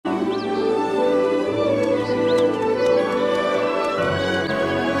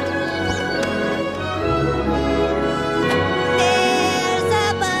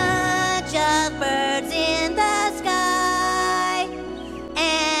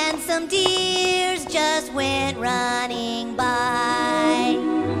some deers just went running by.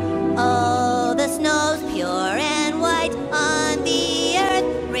 Oh, the snow's pure and white on the earth,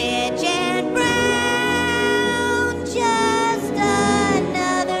 rich and brown. Just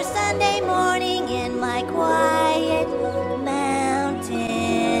another Sunday morning in my quiet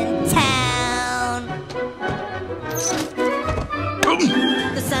mountain town.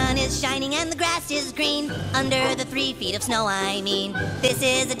 The sun is shining and the grass is green under the 3 feet of snow, I mean. This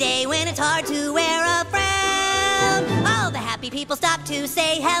is a day when it's hard to wear a frown. All the happy people stop to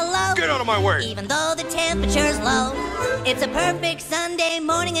say hello. Get out of my way! Even though the temperature's low. It's a perfect Sunday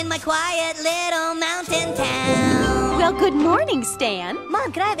morning in my quiet little mountain town. Well, good morning, Stan.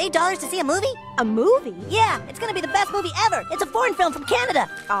 Mom, can I have $8 to see a movie? A movie? Yeah, it's gonna be the best movie ever. It's a foreign film from Canada.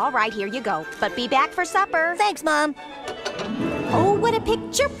 All right, here you go. But be back for supper. Thanks, Mom. Oh, what a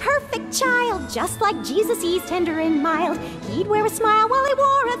picture-perfect child, just like Jesus, he's tender and mild. He'd wear a smile while he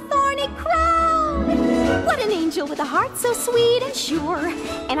wore a thorny crown. What an angel with a heart so sweet and sure,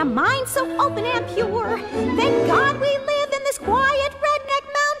 and a mind so open and pure. Thank God we live in this quiet redneck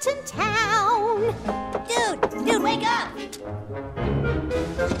mountain town. Dude, wake up!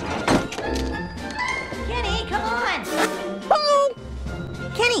 Kenny, come on! Hello.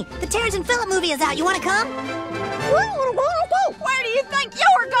 Kenny, the Terrence and Phillip movie is out. You wanna come? Where do you think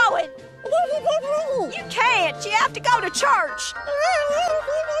you're going? You can't. You have to go to church.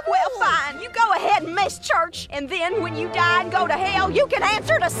 Well, fine. You go ahead and miss church, and then when you die and go to hell, you can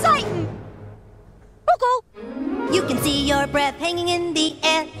answer to Satan. You can see your breath hanging in the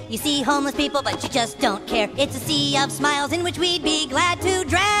air. You see homeless people, but you just don't care. It's a sea of smiles in which we'd be glad to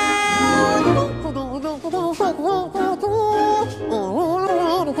drown.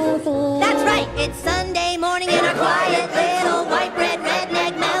 That's right, it's Sunday morning in our quiet little white bread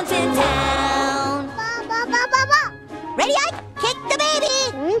redneck mountain town. Ready, Ike? Kick the baby!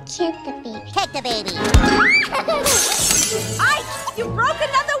 Kick the baby. Kick the baby. Ike, you broke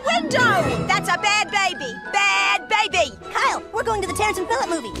another window! That's a bad baby! Bad baby! Kyle, we're going to the Terrence and Phillip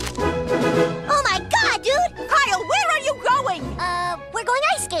movie. Oh my God, dude! Kyle, where are you going? We're going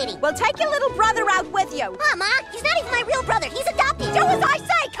ice skating. Well, take your little brother out with you. Ma, he's not even my real brother. He's adopted. Do as I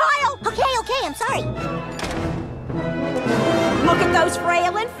say, Kyle! Okay, I'm sorry. Look at those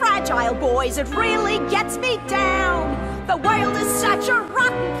frail and fragile boys. It really gets me down. The world is such a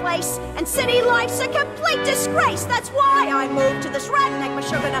rotten place, and city life's a complete disgrace. That's why I moved to this redneck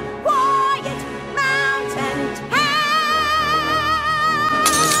mashugana quiet mountain town.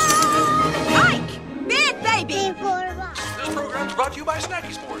 Ike! Bad baby! This program's brought to you by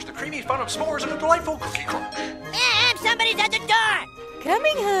Snacky S'mores, the creamy fun of s'mores and a delightful cookie crunch. Ma'am, somebody's at the door.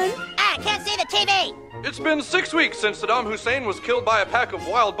 Coming, hon. I can't see the TV. It's been 6 weeks since Saddam Hussein was killed by a pack of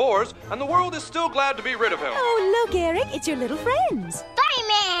wild boars, and the world is still glad to be rid of him. Oh, look, Eric, it's your little friends.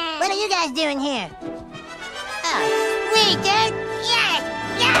 Fireman! What are you guys doing here? Oh, sweet, dude. Yes.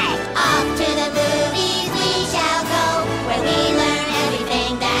 Off to the movies we shall go, where we learn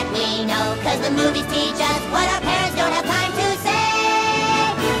everything that we know. 'Cause the movies teach us what our parents don't have time to say.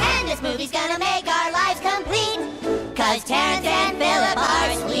 And this movie's gonna make our lives complete. 'Cause Terrence and Phillip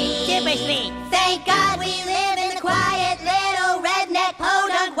are sweet. Super sweet. Thank God we live in the quiet little redneck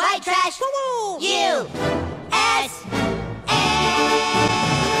podunk white trash USA.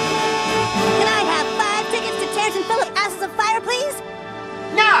 Can I have 5 tickets to Terrence and Phillip Asses of Fire, please?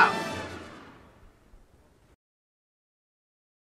 No!